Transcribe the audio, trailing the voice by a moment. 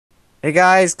Hey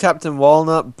guys, Captain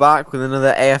Walnut back with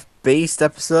another AFBeast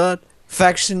episode.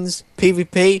 Factions,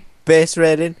 PvP, base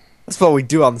raiding. That's what we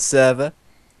do on the server.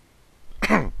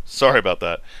 Sorry about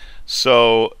that.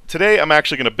 So, today I'm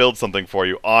actually going to build something for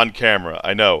you on camera.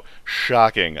 I know,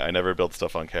 shocking. I never build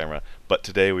stuff on camera. But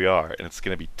today we are, and it's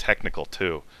going to be technical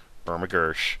too. Burma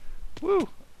Gersh. Woo!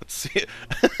 Let's see.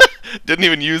 Didn't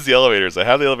even use the elevators. I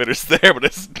have the elevators there, but I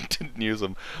just didn't use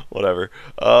them. Whatever.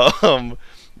 Um,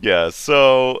 yeah,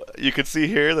 so you can see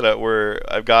here that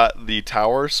I've got the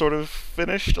tower sort of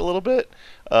finished a little bit.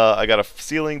 I got a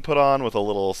ceiling put on with a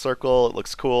little circle. It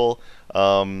looks cool.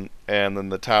 And then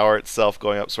the tower itself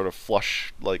going up sort of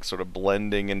flush, like sort of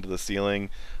blending into the ceiling.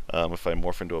 If I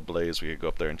morph into a blaze, we could go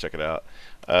up there and check it out.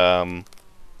 Um,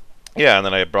 yeah, and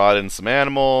then I brought in some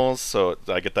animals, so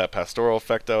I get that pastoral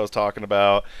effect I was talking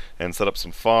about, and set up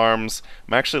some farms.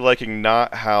 I'm actually liking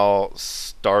not how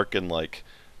stark and like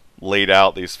laid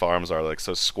out these farms are, like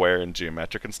so square and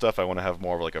geometric and stuff. I want to have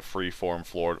more of like a free form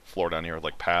floor down here with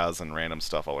like paths and random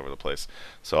stuff all over the place.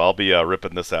 So I'll be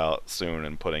ripping this out soon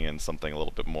and putting in something a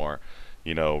little bit more,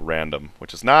 random,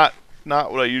 which is not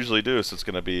what I usually do. So it's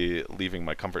going to be leaving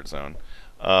my comfort zone.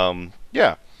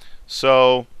 Yeah.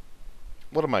 So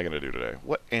what am I going to do today?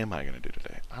 What am I going to do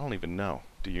today? I don't even know.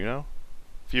 Do you know?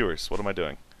 Viewers, what am I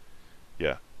doing?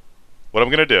 Yeah. What I'm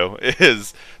going to do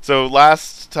is, so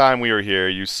last time we were here,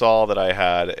 you saw that I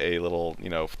had a little,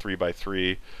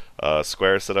 3x3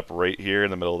 square set up right here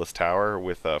in the middle of this tower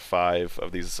with 5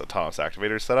 of these autonomous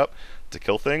activators set up to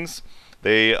kill things.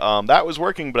 That was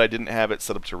working, but I didn't have it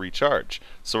set up to recharge.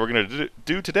 So what we're going to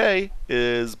do today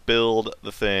is build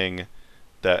the thing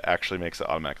that actually makes it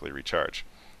automatically recharge.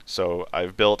 So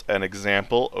I've built an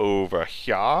example over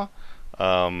here.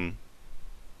 Um,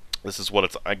 this is what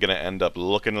it's going to end up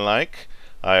looking like.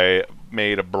 I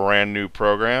made a brand new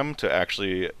program to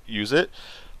actually use it.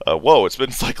 Whoa, it's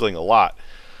been cycling a lot.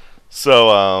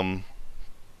 So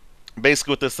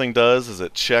basically what this thing does is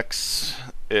it checks,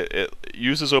 it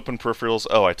uses open peripherals.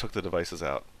 Oh, I took the devices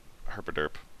out.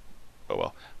 Herpaderp.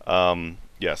 Oh well.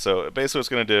 Yeah, so basically what it's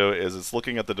going to do is it's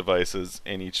looking at the devices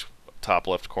in each top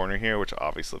left corner here, which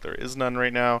obviously there is none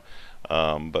right now,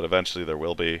 but eventually there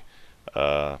will be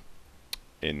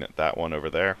in that one over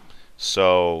there.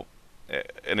 So,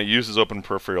 and it uses open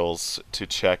peripherals to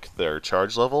check their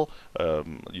charge level.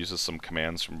 Uses some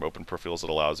commands from open peripherals that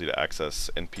allows you to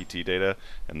access NPT data,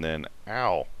 and then,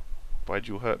 ow, why'd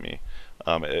you hurt me?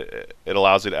 It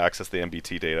allows you to access the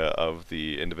MBT data of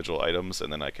the individual items,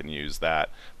 and then I can use that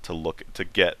to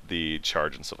get the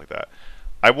charge and stuff like that.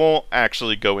 I won't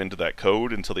actually go into that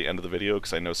code until the end of the video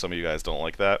because I know some of you guys don't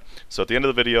like that. So at the end of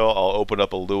the video, I'll open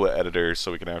up a Lua editor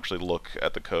so we can actually look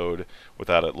at the code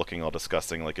without it looking all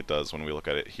disgusting like it does when we look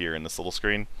at it here in this little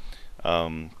screen.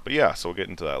 But yeah, so we'll get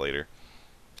into that later.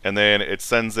 And then it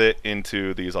sends it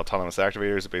into these autonomous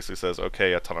activators. It basically says,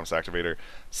 okay, autonomous activator,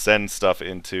 send stuff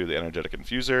into the energetic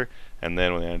infuser. And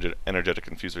then when the energetic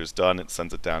infuser is done, it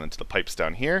sends it down into the pipes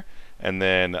down here. And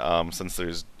then since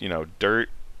there's, dirt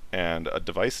and a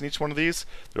device in each one of these,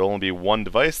 there'll only be one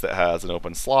device that has an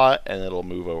open slot, and it'll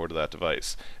move over to that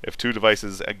device. If 2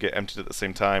 devices get emptied at the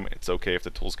same time, it's okay if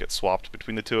the tools get swapped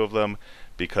between the 2 of them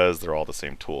because they're all the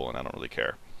same tool, and I don't really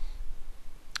care.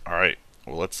 Alright,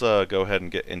 well let's go ahead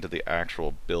and get into the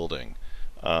actual building.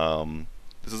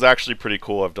 This is actually pretty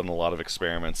cool. I've done a lot of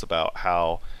experiments about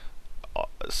how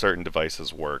certain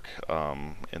devices work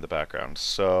in the background.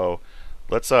 So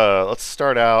let's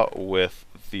start out with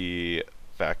the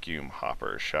vacuum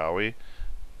hopper, shall we?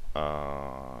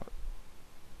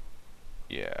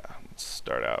 Yeah, let's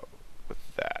start out with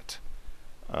that.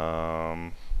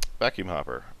 Vacuum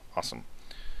hopper, awesome.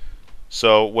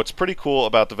 So what's pretty cool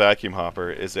about the vacuum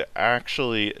hopper is it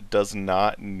actually does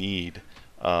not need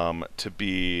to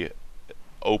be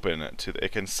open to.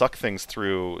 It can suck things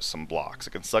through some blocks.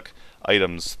 It can suck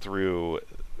items through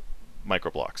micro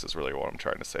blocks. Is really what I'm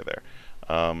trying to say there.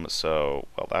 So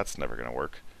well, that's never going to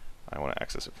work. I want to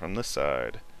access it from this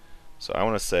side. So I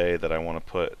want to say that I want to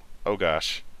put, oh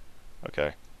gosh,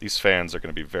 okay, these fans are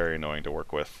going to be very annoying to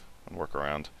work with and work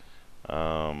around.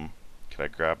 Can I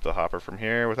grab the hopper from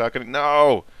here without getting,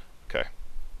 no! Okay,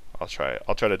 I'll try it.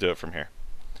 I'll try to do it from here.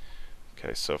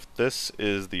 Okay, so if this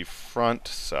is the front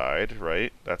side,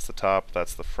 right, that's the top,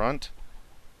 that's the front.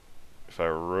 If I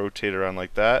rotate around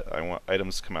like that, I want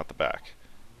items to come out the back.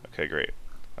 Okay, great.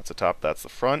 That's the top, that's the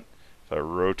front. If I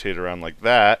rotate around like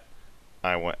that,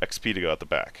 I want XP to go out the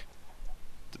back.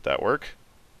 Did that work?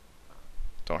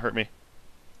 Don't hurt me.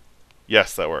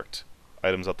 Yes, that worked.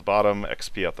 Items at the bottom,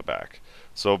 XP out the back.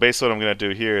 So basically what I'm going to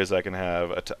do here is I can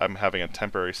have I'm having a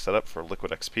temporary setup for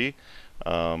liquid XP.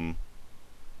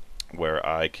 where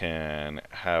I can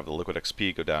have the liquid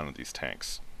XP go down into these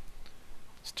tanks.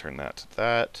 Let's turn that to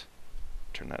that,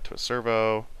 turn that to a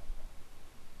servo,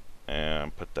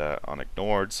 and put that on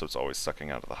ignored so it's always sucking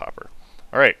out of the hopper.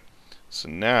 Alright, so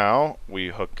now we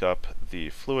hook up the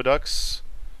fluid ducts,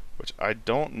 which I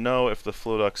don't know if the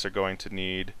fluid ducts are going to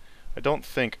need. I don't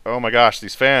think. Oh my gosh,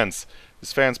 these fans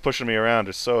pushing me around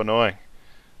are so annoying.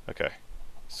 Okay,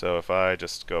 so if I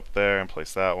just go up there and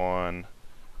place that one,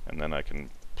 and then I can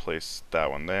place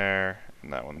that one there,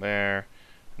 and that one there,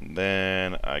 and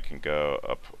then I can go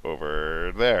up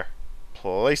over there.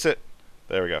 Place it.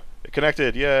 There we go. It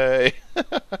connected. Yay!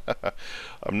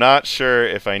 I'm not sure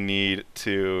if I need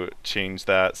to change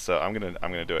that, so I'm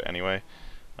gonna do it anyway.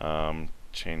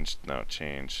 Change.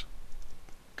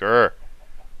 Grr.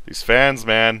 These fans,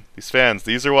 man. These fans.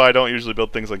 These are why I don't usually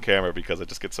build things on camera, because I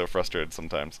just get so frustrated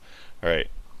sometimes. Alright.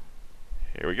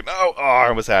 Here we go. No! Oh, I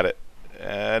almost had it.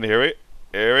 And here we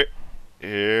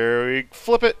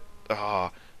flip it.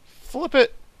 Ah, flip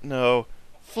it. No.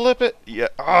 Flip it. Yeah.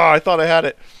 Ah, I thought I had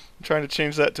it. I'm trying to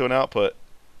change that to an output.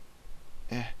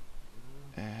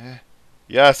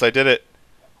 Yes, I did it.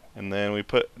 And then we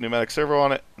put pneumatic servo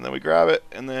on it, and then we grab it,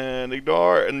 and then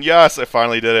ignore, and yes, I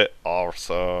finally did it.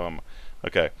 Awesome.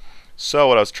 Okay. So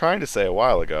what I was trying to say a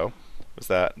while ago was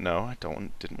that no, I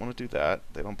didn't want to do that.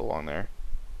 They don't belong there.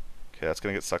 Okay, that's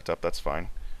gonna get sucked up. That's fine.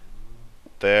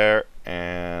 There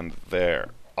and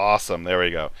there. Awesome. There we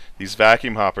go. These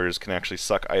vacuum hoppers can actually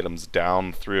suck items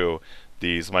down through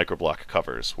these microblock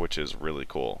covers, which is really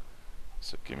cool.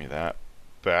 So give me that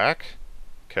back.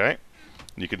 Okay.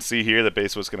 And you can see here that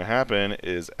basically what's going to happen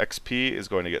is XP is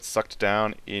going to get sucked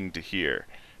down into here,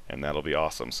 and that'll be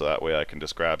awesome. So that way I can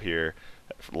just grab here,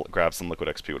 grab some liquid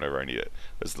XP whenever I need it.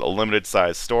 There's a limited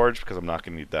size storage because I'm not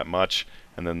going to need that much,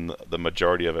 and then the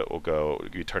majority of it will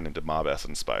be turned into mob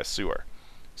essence by a sewer.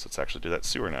 So let's actually do that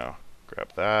sewer now.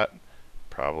 Grab that.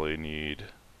 Probably need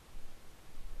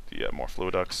more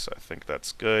fluid ducts. I think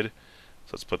that's good.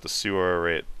 So let's put the sewer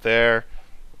right there.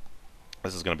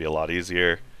 This is going to be a lot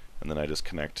easier. And then I just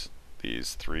connect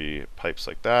these 3 pipes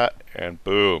like that, and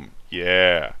boom.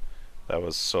 Yeah. That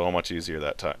was so much easier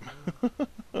that time.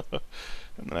 And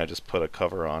then I just put a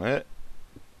cover on it.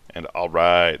 And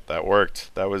alright, that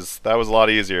worked. That was a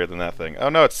lot easier than that thing. Oh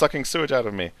no, it's sucking sewage out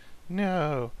of me.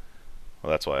 No.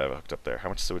 Well, that's why I have it hooked up there. How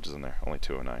much sewage is in there? Only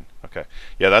 209. Okay.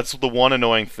 Yeah, that's the one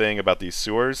annoying thing about these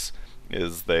sewers,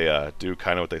 is they do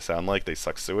kind of what they sound like. They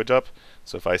suck sewage up.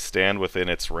 So if I stand within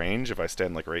its range, if I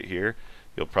stand like right here,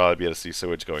 you'll probably be able to see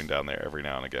sewage going down there every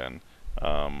now and again,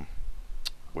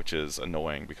 which is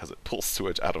annoying because it pulls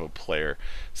sewage out of a player.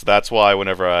 So that's why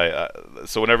whenever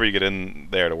whenever you get in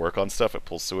there to work on stuff, it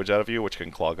pulls sewage out of you, which can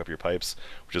clog up your pipes,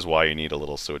 which is why you need a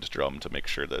little sewage drum to make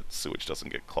sure that sewage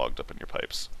doesn't get clogged up in your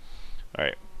pipes.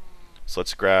 Alright, so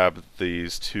let's grab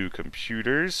these 2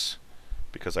 computers,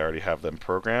 because I already have them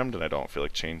programmed and I don't feel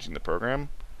like changing the program.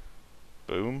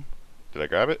 Boom. Did I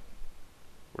grab it?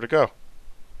 Where'd it go?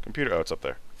 Computer. Oh, it's up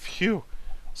there. Phew.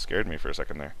 Scared me for a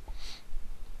second there.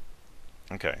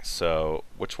 Okay, so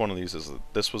which one of these is...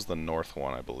 This was the north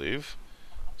one, I believe.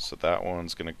 So that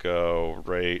one's going to go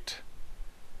right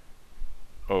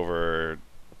over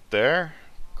there.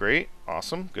 Great.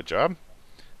 Awesome. Good job.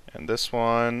 And this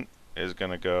one is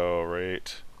going to go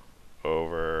right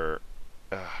over...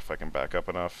 if I can back up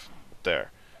enough.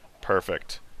 There.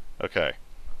 Perfect. Okay.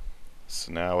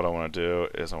 So now what I want to do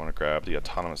is I want to grab the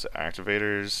autonomous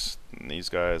activators and these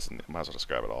guys, and might as well just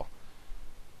grab it all.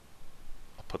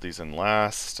 I'll put these in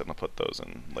last, and I'll put those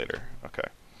in later. Okay.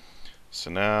 So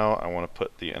now I want to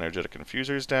put the energetic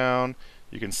infusers down.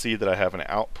 You can see that I have an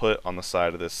output on the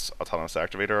side of this autonomous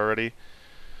activator already.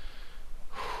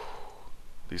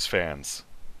 These fans.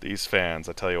 These fans,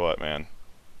 I tell you what, man.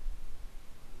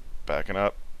 Backing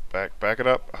up. Back it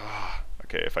up. Ah,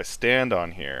 okay, if I stand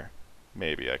on here,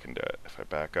 maybe I can do it. If I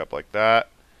back up like that,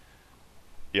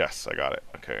 yes, I got it.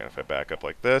 Okay, and if I back up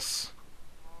like this,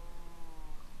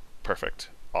 perfect.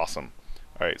 Awesome.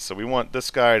 Alright, so we want this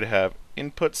guy to have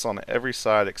inputs on every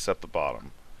side except the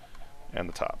bottom and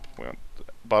the top. We want the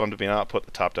bottom to be an output,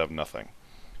 the top to have nothing.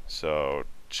 So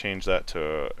change that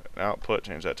to an output,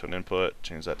 change that to an input,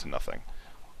 change that to nothing.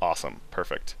 Awesome.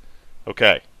 Perfect.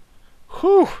 Okay.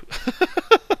 Whew!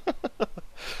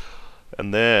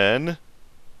 And then,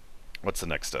 what's the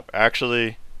next step?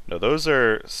 Actually, no, those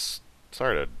are...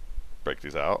 Sorry to break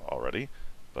these out already,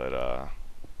 but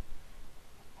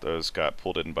those got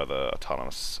pulled in by the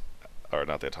autonomous... Or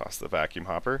not the autonomous, the vacuum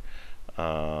hopper.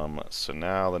 So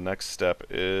now the next step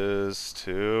is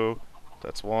to...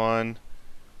 That's one.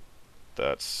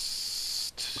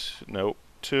 That's... Nope.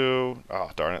 Two. Oh,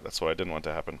 darn it. That's what I didn't want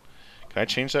to happen. Can I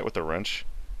change that with the wrench?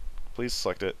 Please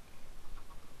select it.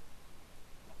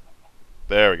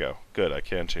 There we go. Good, I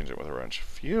can change it with a wrench.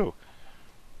 Phew.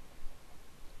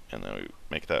 And then we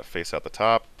make that face out the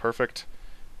top. Perfect.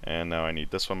 And now I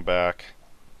need this one back.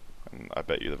 And I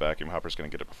bet you the vacuum hopper's going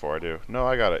to get it before I do. No,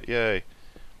 I got it. Yay.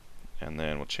 And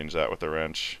then we'll change that with the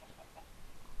wrench.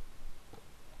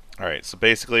 Alright, so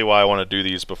basically why I want to do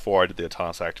these before I did the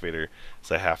autonomous activator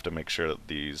is I have to make sure that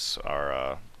these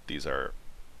are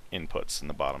inputs and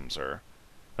the bottoms are...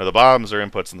 No, the bottoms are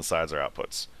inputs and the sides are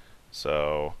outputs.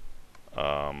 So,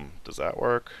 does that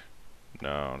work?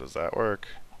 No. Does that work?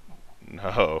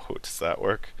 No. Does that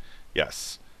work?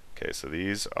 Yes. Okay, so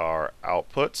these are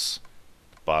outputs.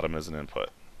 Bottom is an input.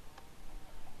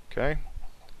 Okay.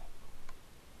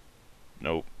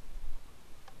 Nope.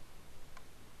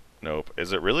 Nope.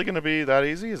 Is it really going to be that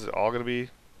easy? Is it all going to be...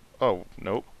 Oh,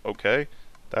 nope. Okay.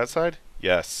 That side?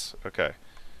 Yes. Okay.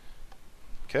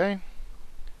 Okay.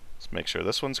 Let's make sure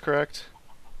this one's correct.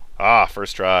 Ah,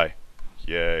 first try.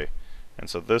 Yay. And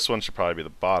so this one should probably be the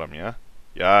bottom, yeah?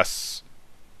 Yes!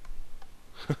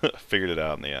 Figured it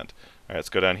out in the end. Alright, let's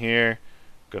go down here.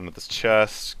 Go into this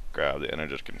chest. Grab the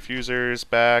energetic infusers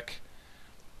back.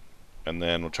 And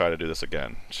then we'll try to do this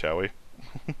again, shall we?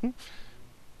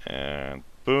 And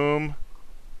boom.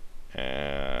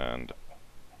 And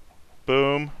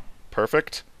boom.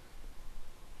 Perfect.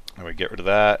 And we get rid of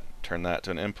that. Turn that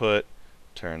to an input.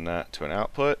 Turn that to an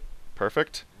output.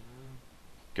 Perfect.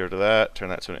 Get rid of that. Turn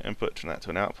that to an input. Turn that to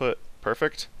an output.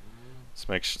 Perfect.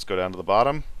 Let's go down to the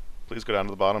bottom. Please go down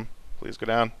to the bottom. Please go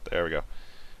down. There we go.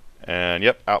 And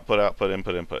yep, output, output,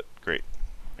 input, input. Great.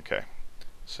 Okay.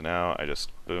 So now I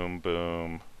just boom,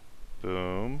 boom,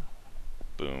 boom,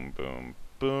 boom, boom,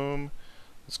 boom.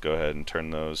 Let's go ahead and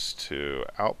turn those to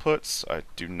outputs. I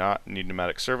do not need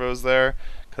pneumatic servos there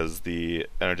because the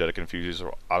energetic infusers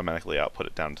will automatically output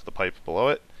it down to the pipe below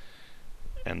it.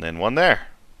 And then one there.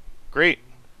 Great.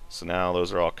 So now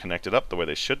those are all connected up the way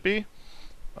they should be.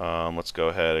 Let's go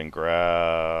ahead and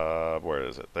grab... Where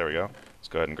is it? There we go. Let's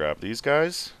go ahead and grab these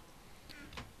guys.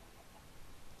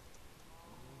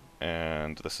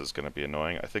 And this is going to be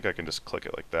annoying. I think I can just click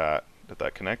it like that. Did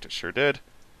that connect? It sure did.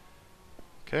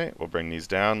 Okay, we'll bring these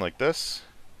down like this.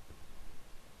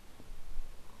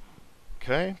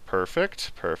 Okay,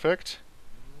 perfect, perfect.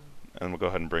 And we'll go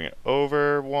ahead and bring it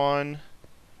over one.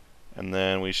 And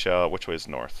then we shall... Which way is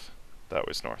north? That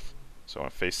way's north. So I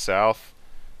want to face south.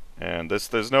 And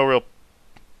there's no real...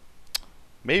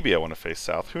 Maybe I want to face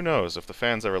south. Who knows if the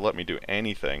fans ever let me do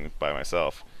anything by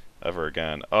myself ever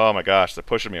again. Oh my gosh, they're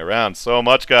pushing me around so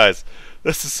much, guys.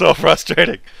 This is so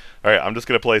frustrating. Alright, I'm just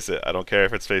going to place it. I don't care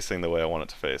if it's facing the way I want it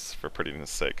to face, for prettiness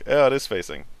sake. Oh, it is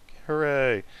facing.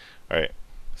 Hooray. Alright,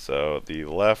 so the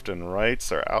left and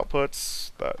rights are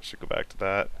outputs. That should go back to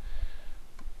that.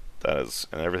 That is,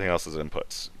 and everything else is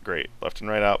inputs. Great. Left and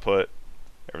right output.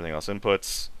 Everything else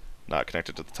inputs. Not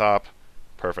connected to the top.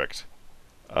 Perfect.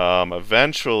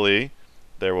 Eventually,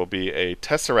 there will be a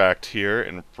tesseract here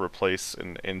and replace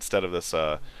instead of this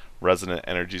resonant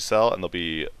energy cell, and there'll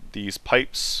be these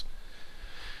pipes.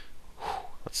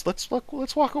 Let's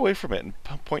walk away from it and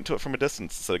point to it from a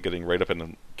distance instead of getting right up in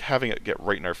and having it get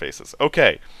right in our faces.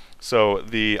 Okay, so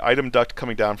the item duct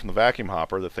coming down from the vacuum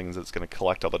hopper, the things that's going to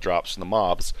collect all the drops from the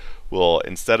mobs, will,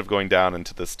 instead of going down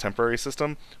into this temporary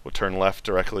system, will turn left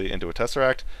directly into a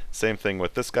tesseract. Same thing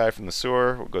with this guy from the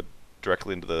sewer. We'll go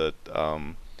directly into the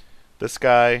this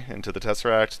guy into the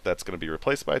tesseract. That's going to be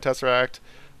replaced by a tesseract.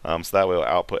 So that way it'll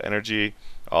output energy.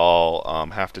 I'll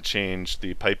have to change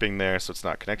the piping there so it's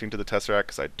not connecting to the tesseract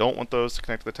because I don't want those to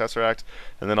connect to the tesseract.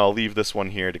 And then I'll leave this one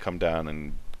here to come down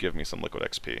and give me some liquid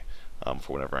XP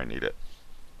for whenever I need it.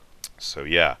 So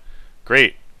yeah,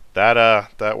 great.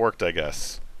 That worked, I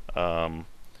guess.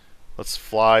 Let's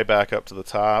fly back up to the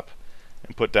top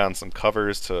and put down some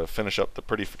covers to finish up the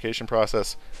prettification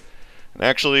process. And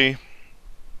actually,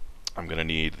 I'm gonna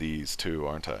need these too,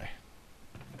 aren't I?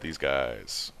 These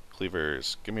guys.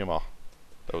 Cleavers. Give me them all.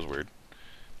 That was weird.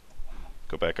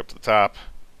 Go back up to the top.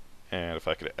 And if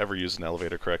I could ever use an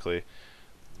elevator correctly.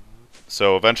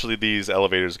 So eventually these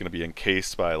elevators are going to be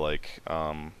encased by like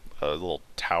a little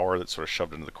tower that's sort of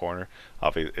shoved into the corner.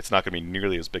 Obviously, it's not going to be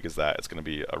nearly as big as that. It's going to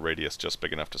be a radius just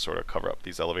big enough to sort of cover up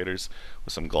these elevators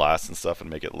with some glass and stuff and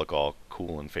make it look all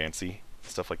cool and fancy.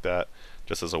 Stuff like that.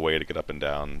 Just as a way to get up and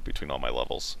down between all my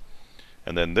levels.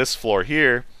 And then this floor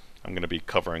here, I'm going to be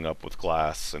covering up with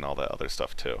glass and all that other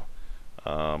stuff too.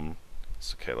 So,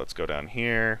 okay, let's go down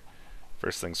here.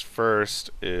 First things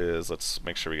first is let's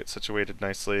make sure we get situated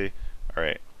nicely.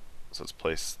 Alright, so let's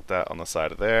place that on the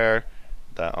side of there,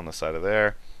 that on the side of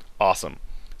there. Awesome.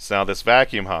 So now this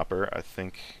vacuum hopper, I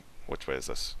think, which way is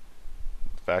this?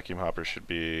 Vacuum hopper should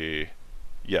be,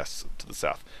 yes, to the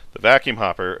south. The vacuum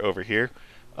hopper over here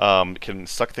can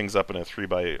suck things up in a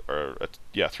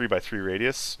 3x3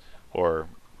 radius, or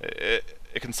it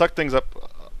can suck things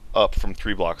up from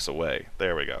 3 blocks away.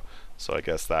 There we go. So I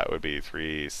guess that would be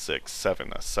 3, 6,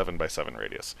 7, a 7x7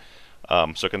 radius.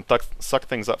 So it can suck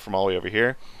things up from all the way over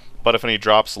here. But if any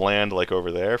drops land like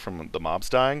over there from the mobs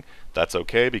dying, that's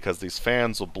okay because these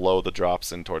fans will blow the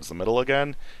drops in towards the middle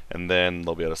again, and then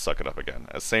they'll be able to suck it up again.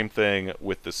 Same thing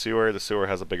with the sewer. The sewer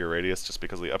has a bigger radius just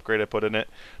because of the upgrade I put in it,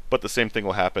 but the same thing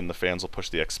will happen. The fans will push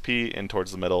the XP in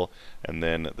towards the middle, and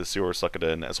then the sewer will suck it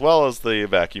in, as well as the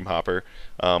vacuum hopper.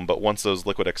 But once those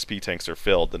liquid XP tanks are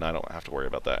filled, then I don't have to worry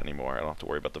about that anymore. I don't have to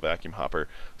worry about the vacuum hopper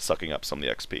sucking up some of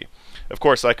the XP. Of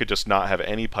course, I could just not have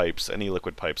any pipes, any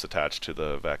liquid pipes attached to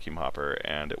the vacuum hopper,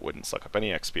 and it wouldn't suck up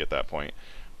any XP at that point.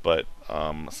 But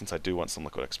since I do want some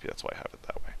liquid XP, that's why I have it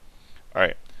that way.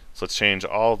 Alright, so let's change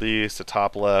all these to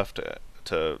top left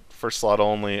to first slot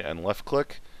only and left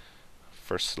click.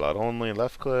 First slot only,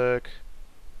 left click.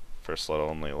 First slot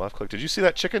only, left click. Did you see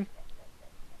that chicken?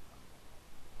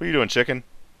 What are you doing, chicken?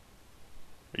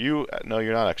 Are you? No,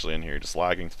 you're not actually in here. You're just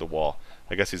lagging to the wall.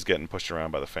 I guess he's getting pushed around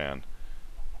by the fan.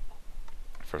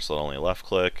 First slot only, left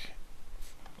click.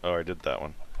 Oh, I did that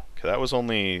one. Okay, that was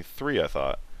only 3, I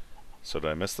thought. So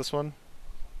did I miss this one?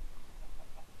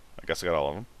 I guess I got all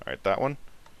of them. Alright, that one.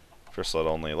 First slot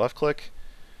only, left click.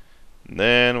 And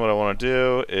then what I want to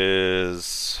do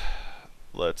is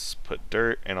let's put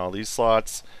dirt in all these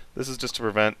slots. This is just to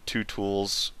prevent 2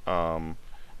 tools from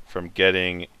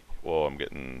getting... Whoa, I'm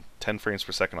getting 10 frames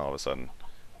per second all of a sudden.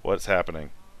 What's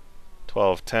happening?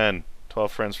 12, 10,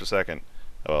 12 frames per second.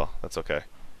 Oh, well, that's okay.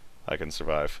 I can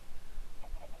survive.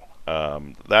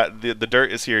 The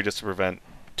dirt is here just to prevent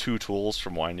 2 tools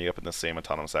from winding up in the same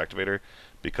autonomous activator,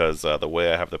 because the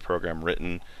way I have the program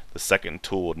written, the second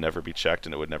tool would never be checked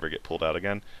and it would never get pulled out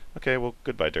again. Okay, well,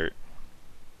 goodbye, dirt.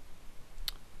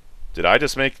 Did that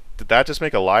just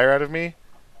make a liar out of me?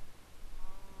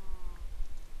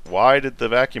 Why did the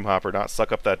vacuum hopper not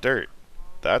suck up that dirt?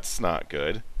 That's not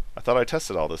good. I thought I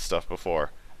tested all this stuff before.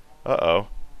 Uh-oh.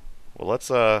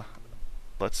 Well,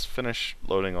 let's finish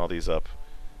loading all these up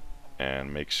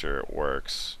and make sure it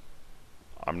works.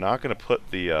 I'm not going to put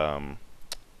the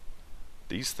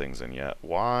these things in yet.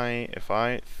 Why, if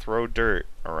I throw dirt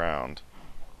around?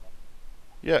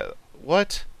 Yeah,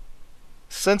 what?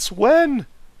 Since when?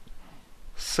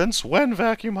 Since when,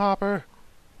 vacuum hopper?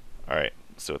 Alright,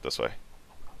 let's do it this way.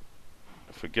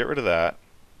 If we get rid of that...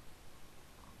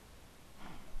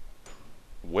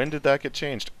 When did that get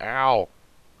changed? Ow!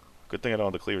 Good thing I don't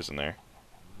have the cleavers in there.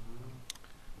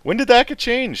 When did that get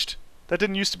changed? That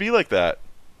didn't used to be like that.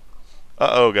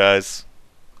 Uh-oh, guys.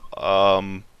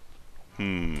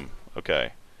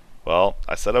 Okay. Well,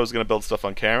 I said I was going to build stuff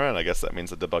on camera, and I guess that means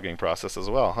the debugging process as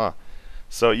well, huh?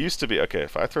 So it used to be... Okay,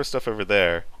 if I throw stuff over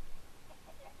there,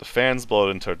 the fans blow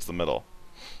it in towards the middle.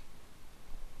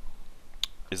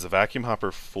 Is the vacuum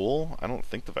hopper full? I don't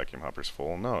think the vacuum hopper's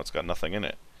full. No, it's got nothing in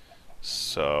it.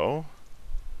 So,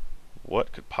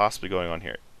 what could possibly be going on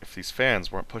here? If these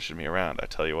fans weren't pushing me around, I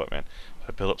tell you what, man. If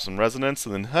I build up some resonance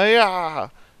and then, hi-ya!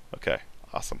 Okay,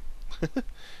 awesome.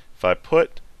 If I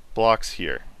put blocks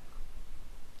here,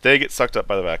 they get sucked up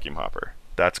by the vacuum hopper.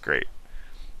 That's great.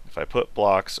 If I put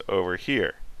blocks over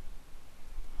here,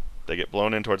 they get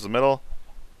blown in towards the middle,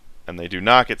 and they do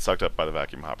not get sucked up by the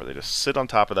vacuum hopper. They just sit on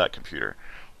top of that computer.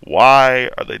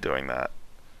 Why are they doing that?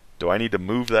 Do I need to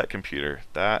move that computer?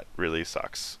 That really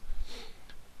sucks.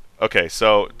 Okay,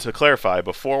 so to clarify,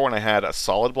 before when I had a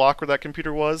solid block where that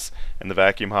computer was, and the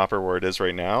vacuum hopper where it is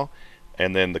right now,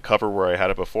 and then the cover where I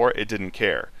had it before, it didn't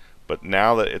care. But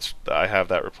now that I have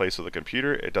that replaced with a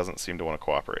computer, it doesn't seem to want to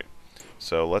cooperate.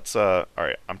 So let's,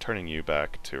 alright, I'm turning you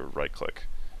back to right click,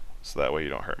 so that way you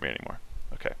don't hurt me anymore.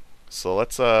 Okay, so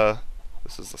let's,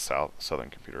 this is the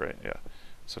southern computer, right? Yeah.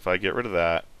 So if I get rid of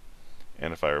that,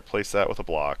 and if I replace that with a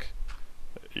block,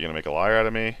 you're gonna make a liar out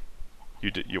of me?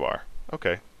 You are.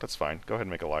 Okay, that's fine. Go ahead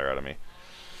and make a liar out of me.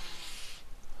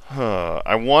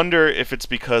 I wonder if it's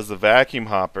because the vacuum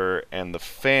hopper and the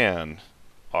fan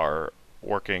are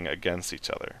working against each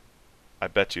other. I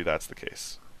bet you that's the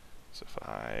case. So if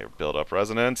I build up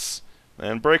resonance,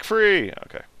 then break free!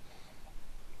 Okay.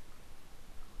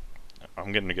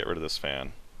 I'm going to get rid of this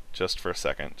fan just for a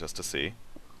second, just to see.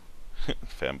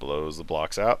 Fan blows the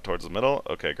blocks out towards the middle.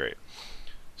 Okay, great.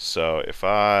 So if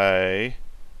I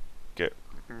get...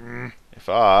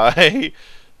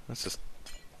 let's just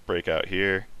break out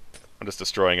here. I'm just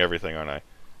destroying everything, aren't I?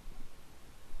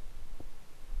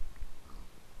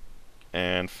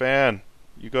 And fan,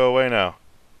 you go away now.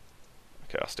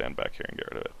 Okay, I'll stand back here and get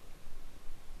rid of it.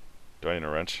 Do I need a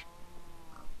wrench?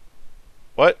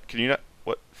 What? Can you not?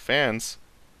 What? Fans?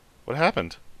 What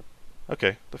happened?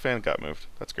 Okay, the fan got moved.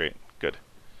 That's great. Good.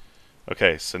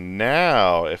 Okay, so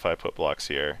now if I put blocks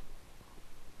here.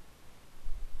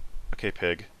 Okay,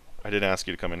 pig. I didn't ask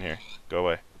you to come in here. Go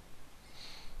away.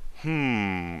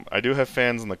 I do have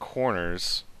fans in the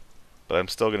corners, but I'm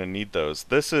still going to need those.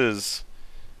 This is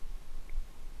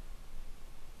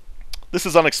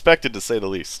unexpected to say the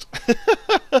least.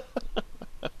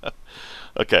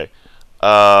 Okay.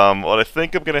 What I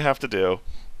think I'm going to have to do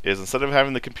is instead of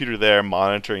having the computer there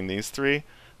monitoring these three,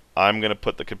 I'm going to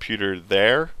put the computer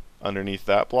there underneath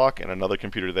that block and another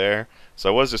computer there. So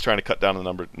I was just trying to cut down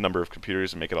the number of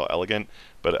computers and make it all elegant,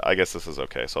 but I guess this is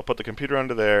okay. So I'll put the computer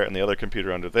under there and the other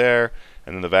computer under there,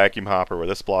 and then the vacuum hopper where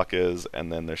this block is,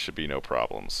 and then there should be no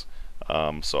problems.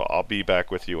 So I'll be back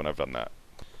with you when I've done that.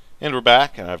 And we're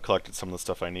back, and I've collected some of the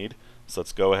stuff I need. So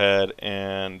let's go ahead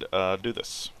and do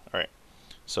this. Alright,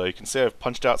 so you can see I've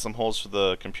punched out some holes for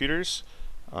the computers.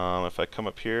 If I come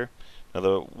up here, now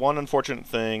the one unfortunate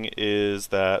thing is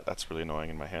that, that's really annoying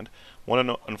in my hand.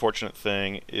 One unfortunate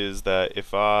thing is that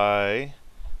if I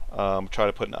try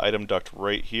to put an item duct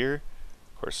right here,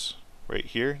 of course right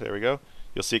here, there we go,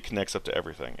 you'll see it connects up to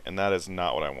everything, and that is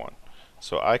not what I want.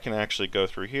 So I can actually go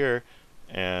through here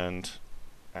and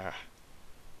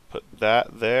put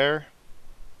that there,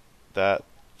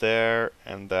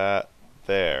 and that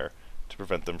there to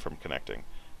prevent them from connecting.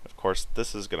 Of course,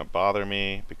 this is going to bother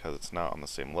me because it's not on the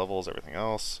same level as everything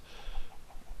else.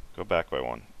 Go back by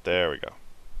one. There we go.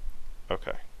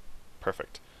 Okay,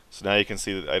 perfect. So now you can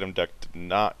see that the item duct did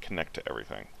not connect to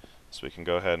everything. So we can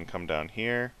go ahead and come down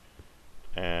here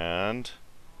and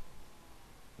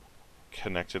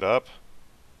connect it up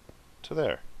to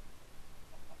there.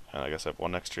 And I guess I have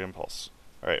one extra impulse.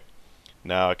 Alright,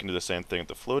 now I can do the same thing with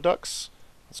the flow ducts.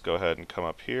 Let's go ahead and come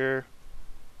up here.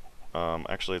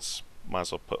 Actually, it's might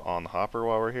as well put on the hopper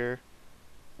while we're here.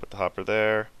 Put the hopper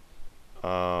there.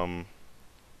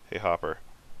 Hey hopper,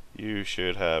 you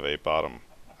should have a bottom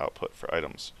output for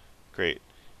items. Great.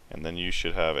 And then you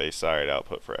should have a side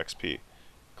output for XP.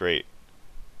 Great.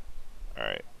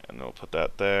 Alright, and we'll put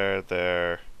that there,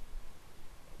 there.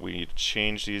 We need to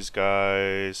change these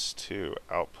guys to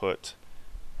output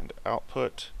and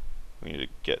output. We need to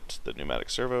get the pneumatic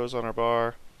servos on our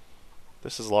bar.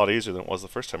 This is a lot easier than it was the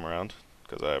first time around,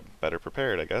 because I'm better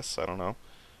prepared, I guess. I don't know.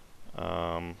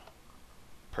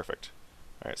 Perfect.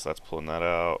 Alright, so that's pulling that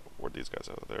out. Where'd these guys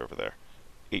out? They're over there.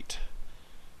 8.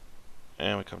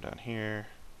 And we come down here.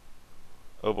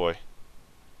 Oh boy.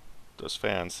 Those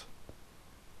fans.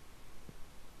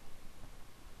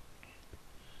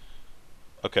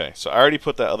 Okay, so I already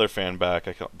put that other fan back.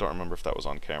 I don't remember if that was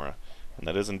on camera. And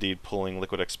that is indeed pulling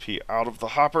liquid XP out of the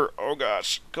hopper. Oh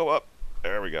gosh, go up.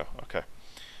 There we go. Okay.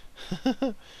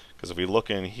 Because if we look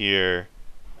in here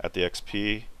at the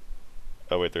XP,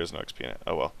 oh wait, there's no XP in it.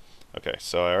 Oh well. Okay,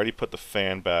 so I already put the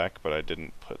fan back, but I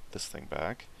didn't put this thing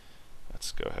back.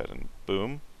 Let's go ahead and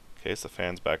boom. Okay, so the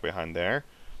fan's back behind there.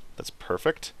 That's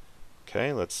perfect.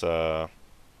 Okay, let's don't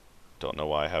know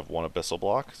why I have one abyssal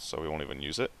block, so we won't even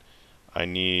use it. I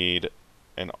need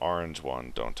an orange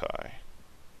one, don't I?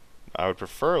 I would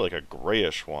prefer like a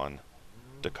grayish one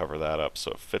to cover that up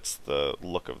so it fits the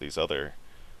look of these other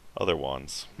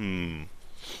ones.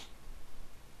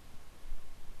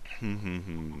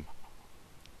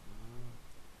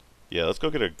 Yeah, let's go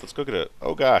get a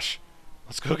oh gosh.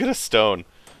 Let's go get a stone.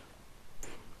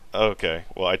 Okay,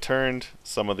 well I turned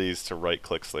some of these to right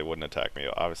click so they wouldn't attack me.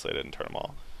 Obviously I didn't turn them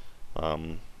all.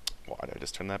 Why did I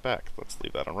just turn that back? Let's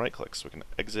leave that on right click so we can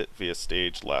exit via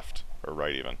stage left, or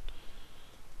right even.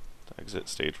 Exit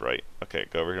stage right. Okay,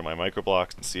 go over here to my micro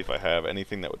blocks and see if I have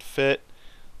anything that would fit.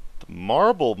 The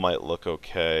marble might look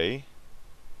okay.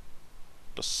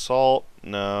 Basalt,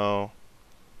 no.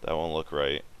 That won't look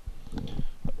right.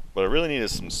 What I really need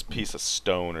is some piece of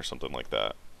stone or something like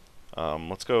that.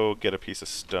 Let's go get a piece of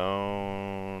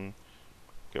stone.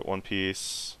 Get one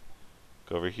piece.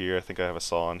 Go over here. I think I have a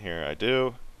saw in here. I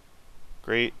do.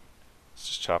 Great. Let's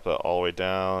just chop that all the way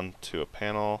down to a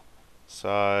panel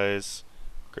size.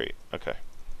 Great. Okay.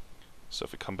 So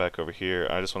if we come back over here,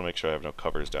 I just want to make sure I have no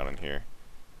covers down in here.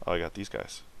 Oh, I got these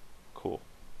guys. Cool.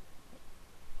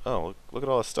 Oh, look at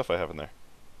all the stuff I have in there.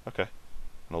 Okay.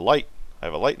 And a light. I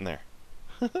have a light in there.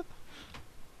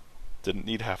 Didn't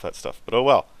need half that stuff, but oh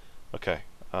well. Okay.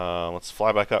 Let's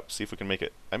fly back up, see if we can make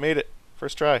it. I made it.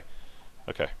 First try.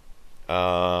 Okay.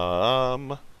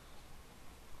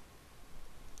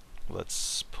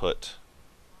 Let's put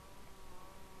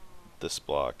this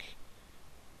block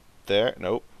there.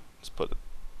 Nope. Let's put it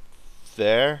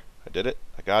there. I did it.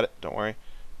 I got it. Don't worry.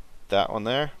 That one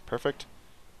there. Perfect.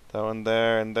 That one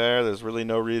there and there. There's really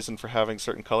no reason for having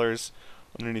certain colors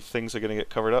underneath things that are going to get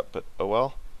covered up, but oh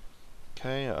well.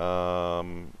 Okay,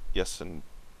 yes and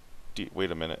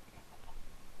wait a minute.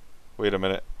 Wait a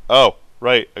minute. Oh,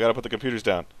 right. I gotta put the computers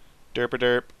down. Derp a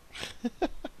derp.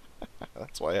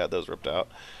 That's why I had those ripped out.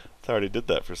 I already did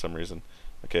that for some reason.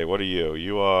 Okay, what are you?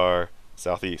 You are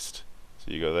southeast. So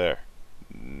you go there.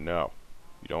 No.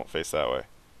 You don't face that way.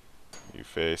 You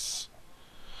face...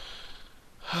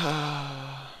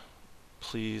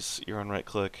 Please, you're on right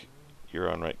click.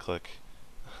 You're on right click.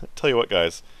 Tell you what,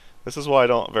 guys. This is why I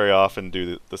don't very often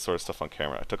do this sort of stuff on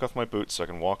camera. I took off my boots so I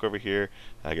can walk over here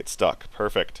and I get stuck.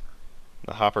 Perfect.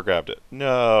 The hopper grabbed it.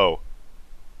 No.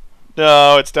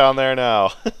 No, it's down there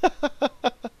now.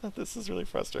 This is really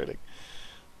frustrating.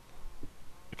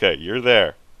 Okay, you're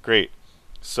there. Great.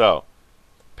 So,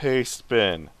 paste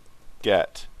bin,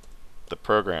 get the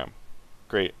program.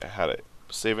 Great, I had it.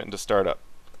 Save it into startup.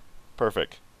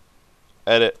 Perfect.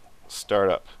 Edit,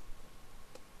 startup.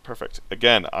 Perfect.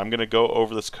 Again, I'm going to go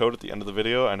over this code at the end of the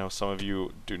video. I know some of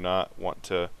you do not want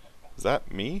to... Is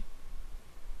that me?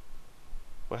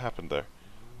 What happened there?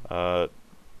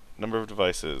 Number of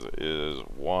devices is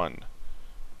 1.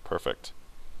 Perfect.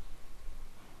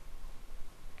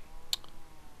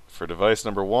 For device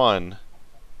number 1,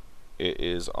 it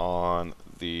is on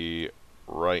the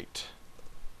right.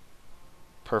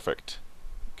 Perfect.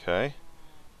 Okay.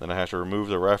 Then I have to remove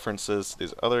the references to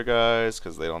these other guys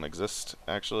because they don't exist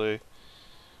actually.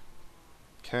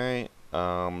 Okay.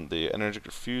 The energy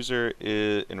diffuser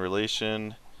in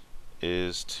relation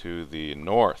is to the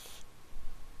north.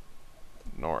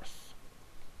 North.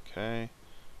 Okay.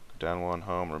 Go down one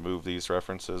home, remove these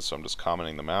references, so I'm just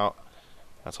commenting them out.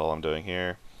 That's all I'm doing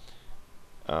here.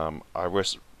 I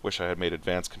wish I had made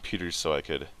advanced computers so I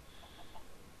could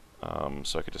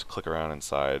just click around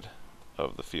inside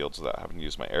of the fields without having to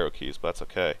use my arrow keys, but that's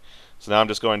okay. So now I'm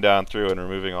just going down through and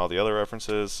removing all the other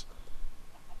references.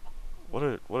 What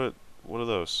are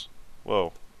those?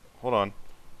 Whoa. Hold on.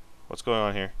 What's going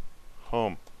on here?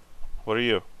 Home. What are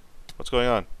you? What's going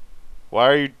on?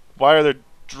 Why are there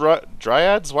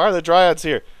dryads? Why are there dryads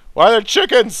here? Why are there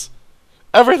chickens?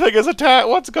 Everything is attacked.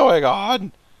 What's going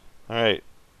on? Alright.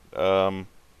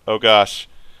 Oh gosh.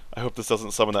 I hope this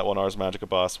doesn't summon that one Ars Magica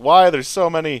boss. Why? There's so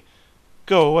many.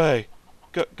 Go away.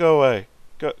 Go away.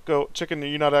 Go. Chicken,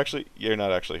 you're not actually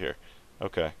here.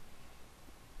 Okay.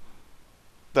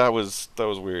 That was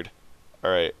weird.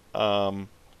 Alright.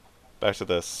 Back to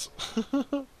this.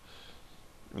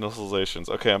 Initializations.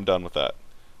 Okay, I'm done with that.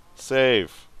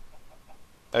 Save.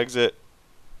 Exit.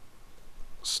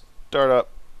 Startup.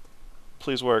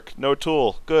 Please work. No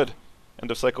tool. Good.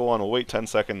 End of cycle 1. We'll wait 10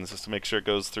 seconds just to make sure it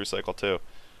goes through cycle 2.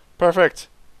 Perfect.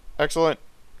 Excellent.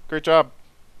 Great job.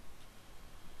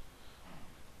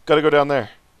 Gotta go down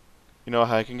there. You know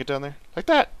how I can get down there? Like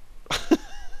that.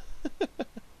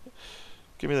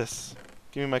 Give me this.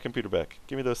 Give me my computer back.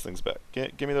 Give me those things back.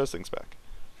 Give me those things back.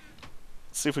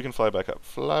 Let's see if we can fly back up.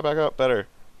 Fly back up better.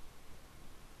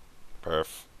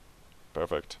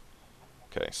 Perfect.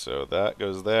 Okay, so that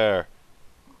goes there.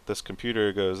 This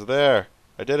computer goes there.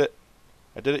 I did it.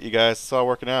 I did it, you guys. It's all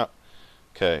working out.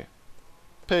 Okay.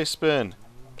 Paste bin.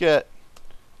 Get.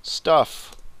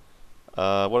 Stuff.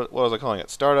 What was I calling it?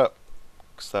 Startup.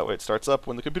 Because that way it starts up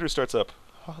when the computer starts up.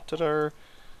 Ta-da.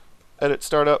 Edit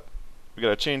startup. We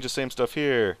gotta change the same stuff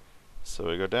here. So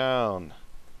we go down.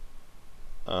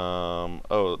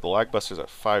 Oh, the lag buster's at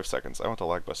 5 seconds. I want the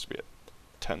lag buster to be at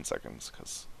 10 seconds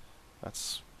because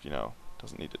that's,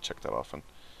 doesn't need to check that often.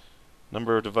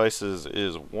 Number of devices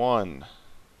is 1.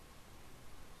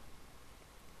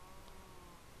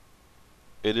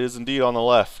 It is indeed on the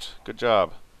left. Good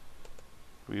job.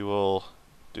 We will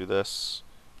do this.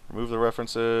 Remove the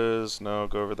references. No,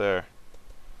 go over there.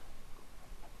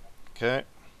 Okay.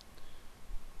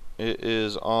 It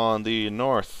is on the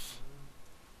north.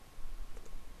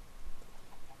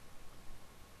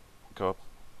 Go up.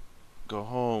 Go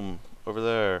home. Over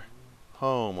there.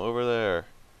 Home. Over there.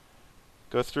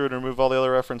 Go through and remove all the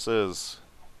other references.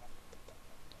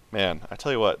 Man, I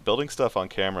tell you what, building stuff on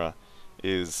camera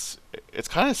it's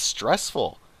kind of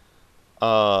stressful.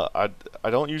 I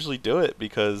don't usually do it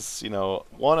because,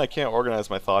 one, I can't organize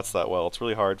my thoughts that well. It's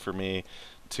really hard for me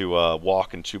to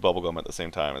walk and chew bubblegum at the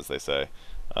same time, as they say.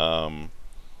 To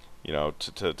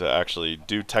actually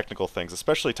do technical things,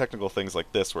 especially technical things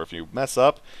like this, where if you mess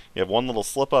up, you have one little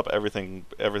slip up, everything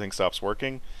stops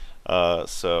working.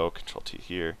 So Control T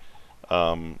here.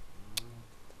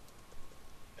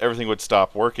 Everything would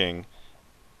stop working,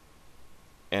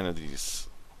 and these,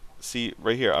 see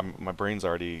right here, my brain's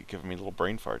already giving me little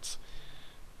brain farts,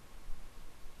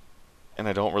 and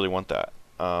I don't really want that.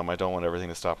 I don't want everything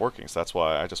to stop working. So that's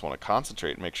why I just want to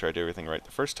concentrate and make sure I do everything right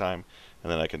the first time,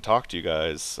 and then I can talk to you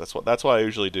guys. That's what I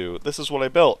usually do. This is what I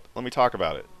built. Let me talk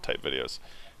about it. Type videos,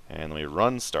 and let me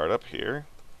run startup here.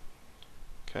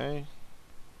 Okay.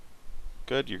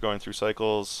 Good. You're going through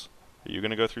cycles. Are you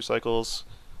going to go through cycles?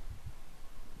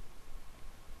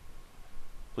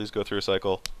 Please go through a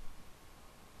cycle.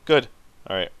 Good.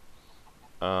 All right.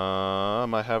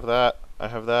 I have that. I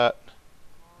have that.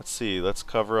 Let's see. Let's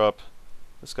cover up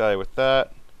this guy with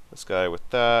that. This guy with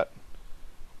that.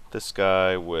 This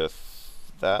guy with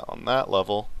that on that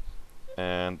level.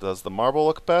 And does the marble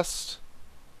look best?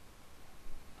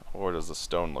 Or does the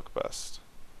stone look best?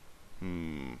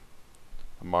 The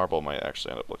marble might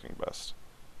actually end up looking best.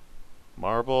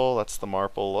 Marble, that's the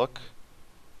marble look.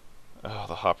 Oh,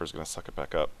 the hopper's gonna suck it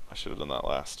back up. I should have done that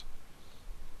last.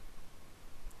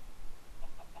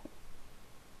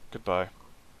 Goodbye.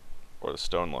 Or the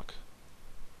stone look.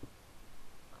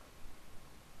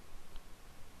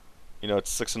 You know,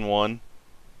 it's 6 and 1,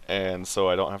 and so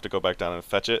I don't have to go back down and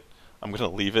fetch it. I'm gonna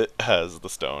leave it as the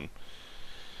stone.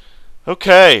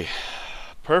 Okay,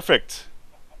 perfect.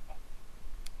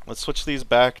 Let's switch these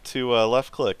back to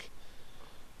left click.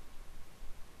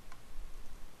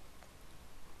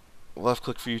 Left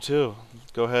click for you too.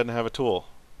 Go ahead and have a tool.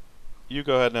 You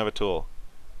go ahead and have a tool.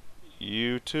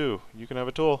 You too. You can have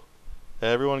a tool.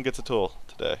 Everyone gets a tool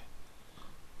today.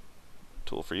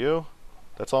 Tool for you.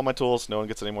 That's all my tools. No one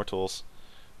gets any more tools.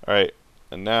 Alright,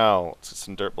 and now let's get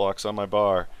some dirt blocks on my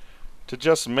bar to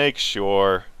just make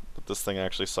sure that this thing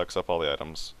actually sucks up all the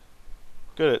items.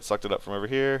 Good, it sucked it up from over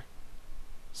here.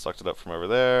 Sucked it up from over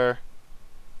there.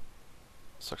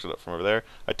 Sucked it up from over there.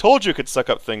 I told you it could suck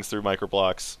up things through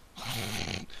microblocks.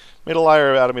 Made a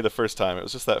liar out of me the first time. It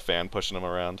was just that fan pushing them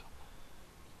around.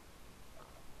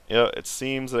 Yeah, it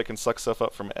seems that it can suck stuff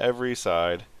up from every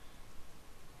side,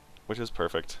 which is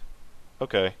perfect.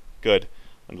 Okay, good.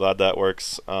 I'm glad that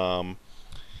works. I'm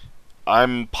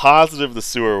positive the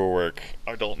sewer will work.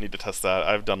 I don't need to test that.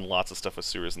 I've done lots of stuff with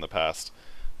sewers in the past.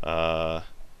 I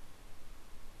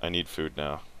need food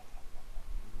now.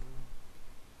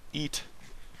 Eat.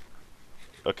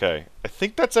 Okay, I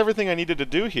think that's everything I needed to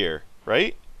do here,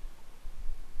 right?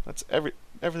 That's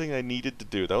everything I needed to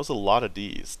do. That was a lot of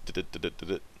D's.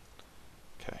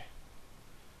 Okay.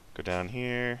 Go down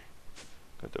here.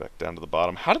 Go back down to the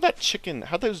bottom. How did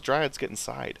those dryads get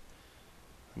inside?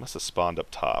 They must have spawned up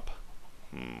top.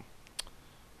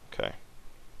 Okay.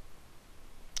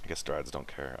 I guess dryads don't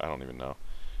care. I don't even know.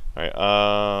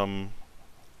 Alright,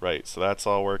 right, so that's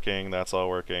all working, that's all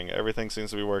working. Everything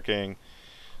seems to be working.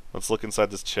 Let's look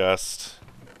inside this chest.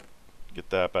 Get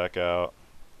that back out.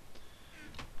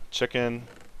 Chicken.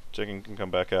 Chicken can come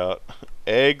back out.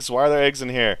 Eggs. Why are there eggs in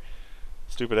here?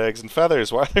 Stupid eggs and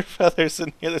feathers. Why are there feathers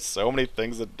in here? There's so many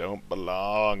things that don't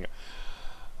belong.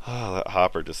 Oh, that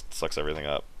hopper just sucks everything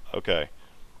up. Okay.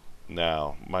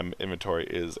 Now, my inventory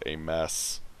is a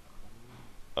mess.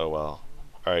 Oh well.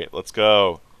 Alright, let's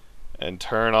go and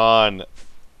turn on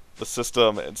the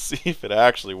system and see if it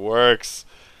actually works.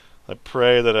 I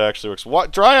pray that it actually works.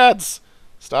 What? Dryads!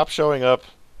 Stop showing up.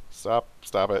 Stop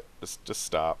it. Just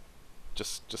stop.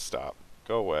 Just stop.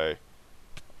 Go away.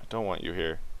 I don't want you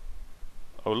here.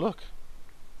 Oh, look.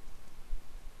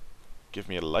 Give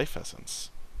me a life essence.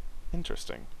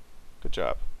 Interesting. Good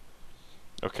job.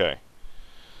 Okay.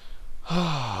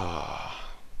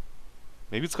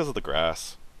 Maybe it's because of the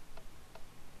grass.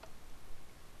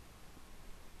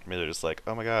 Maybe they're just like,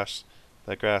 oh my gosh,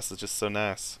 that grass is just so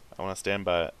nice. I want to stand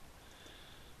by it.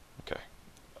 Okay.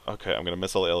 Okay, I'm going to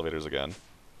miss all the elevators again.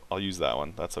 I'll use that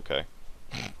one. That's okay.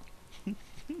 Let's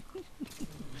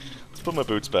put my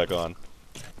boots back on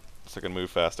so I can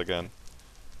move fast again.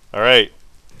 Alright.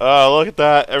 Oh, look at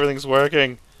that. Everything's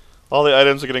working. All the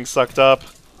items are getting sucked up.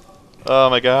 Oh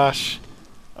my gosh.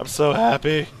 I'm so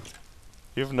happy.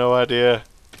 You have no idea.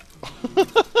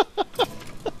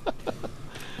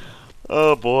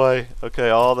 Oh boy. Okay,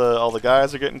 all the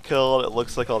guys are getting killed. It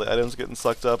looks like all the items are getting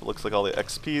sucked up. It looks like all the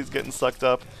XP is getting sucked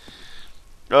up.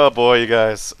 Oh boy, you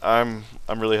guys. I'm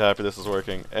really happy this is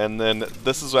working. And then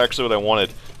this is actually what I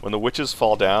wanted. When the witches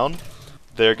fall down,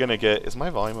 they're gonna get... Is my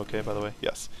volume okay, by the way?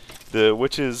 Yes. The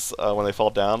witches, when they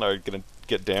fall down, are gonna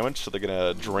get damaged, so they're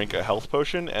gonna drink a health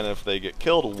potion, and if they get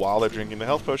killed while they're drinking the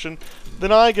health potion,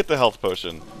 then I get the health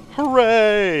potion.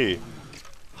 Hooray!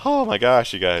 Oh my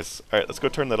gosh, you guys. Alright, let's go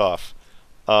turn that off.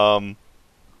 Alright,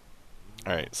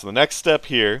 so the next step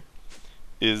here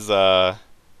is I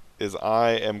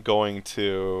am going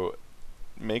to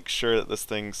make sure that this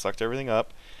thing sucked everything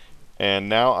up, and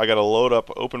now I gotta load up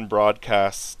Open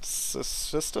Broadcast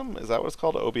System, is that what it's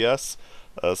called? OBS?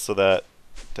 So that,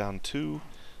 down 2,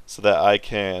 so that I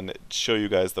can show you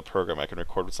guys the program. I can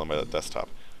record with somebody on the desktop.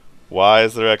 Why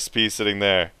is there XP sitting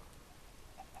there?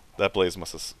 That Blaze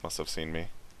must have seen me,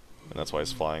 and that's why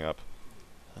he's flying up.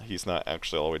 He's not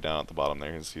actually all the way down at the bottom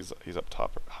there. He's up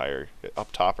top, higher,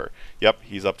 up topper. Yep,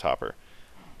 he's up topper.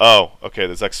 Oh, okay.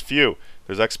 There's There's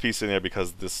XP sitting there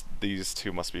because these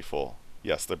two must be full.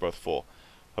 Yes, they're both full.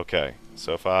 Okay,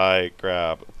 so if I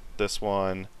grab this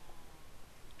one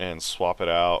and swap it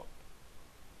out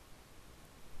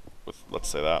with, let's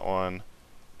say, that one,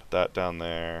 put that down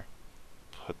there,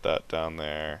 put that down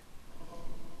there.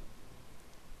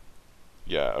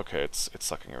 Yeah, okay, it's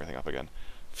sucking everything up again.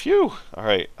 Phew!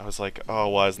 Alright, I was like, oh,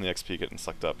 why isn't the XP getting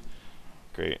sucked up?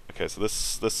 Great. Okay, so this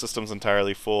system's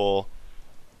entirely full.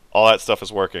 All that stuff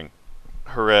is working.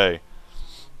 Hooray.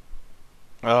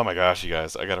 Oh my gosh, you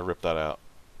guys, I gotta rip that out.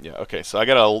 Yeah, okay, so I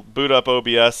gotta boot up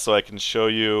OBS so I can show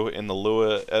you in the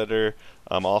Lua editor.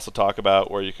 I'll also talk about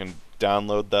where you can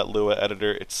download that Lua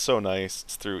editor. It's so nice.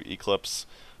 It's through Eclipse.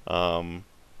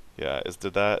 Yeah,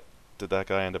 did that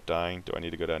guy end up dying? Do I need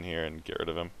to go down here and get rid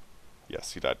of him?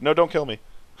 Yes, he died. No, don't kill me.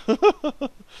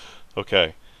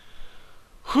 Okay.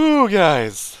 Whew,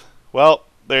 guys. Well,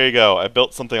 there you go. I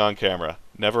built something on camera.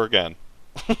 Never again.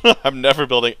 I'm never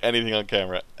building anything on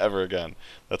camera ever again.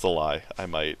 That's a lie. I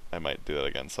might do that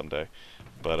again someday.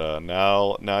 But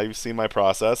now you've seen my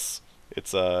process.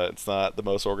 It's not the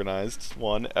most organized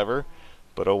one ever,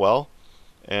 but oh well.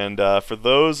 And for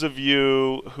those of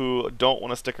you who don't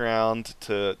want to stick around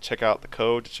to check out the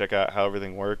code, to check out how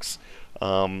everything works,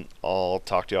 I'll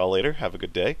talk to y'all later. Have a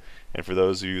good day. And for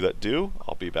those of you that do,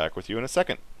 I'll be back with you in a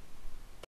second.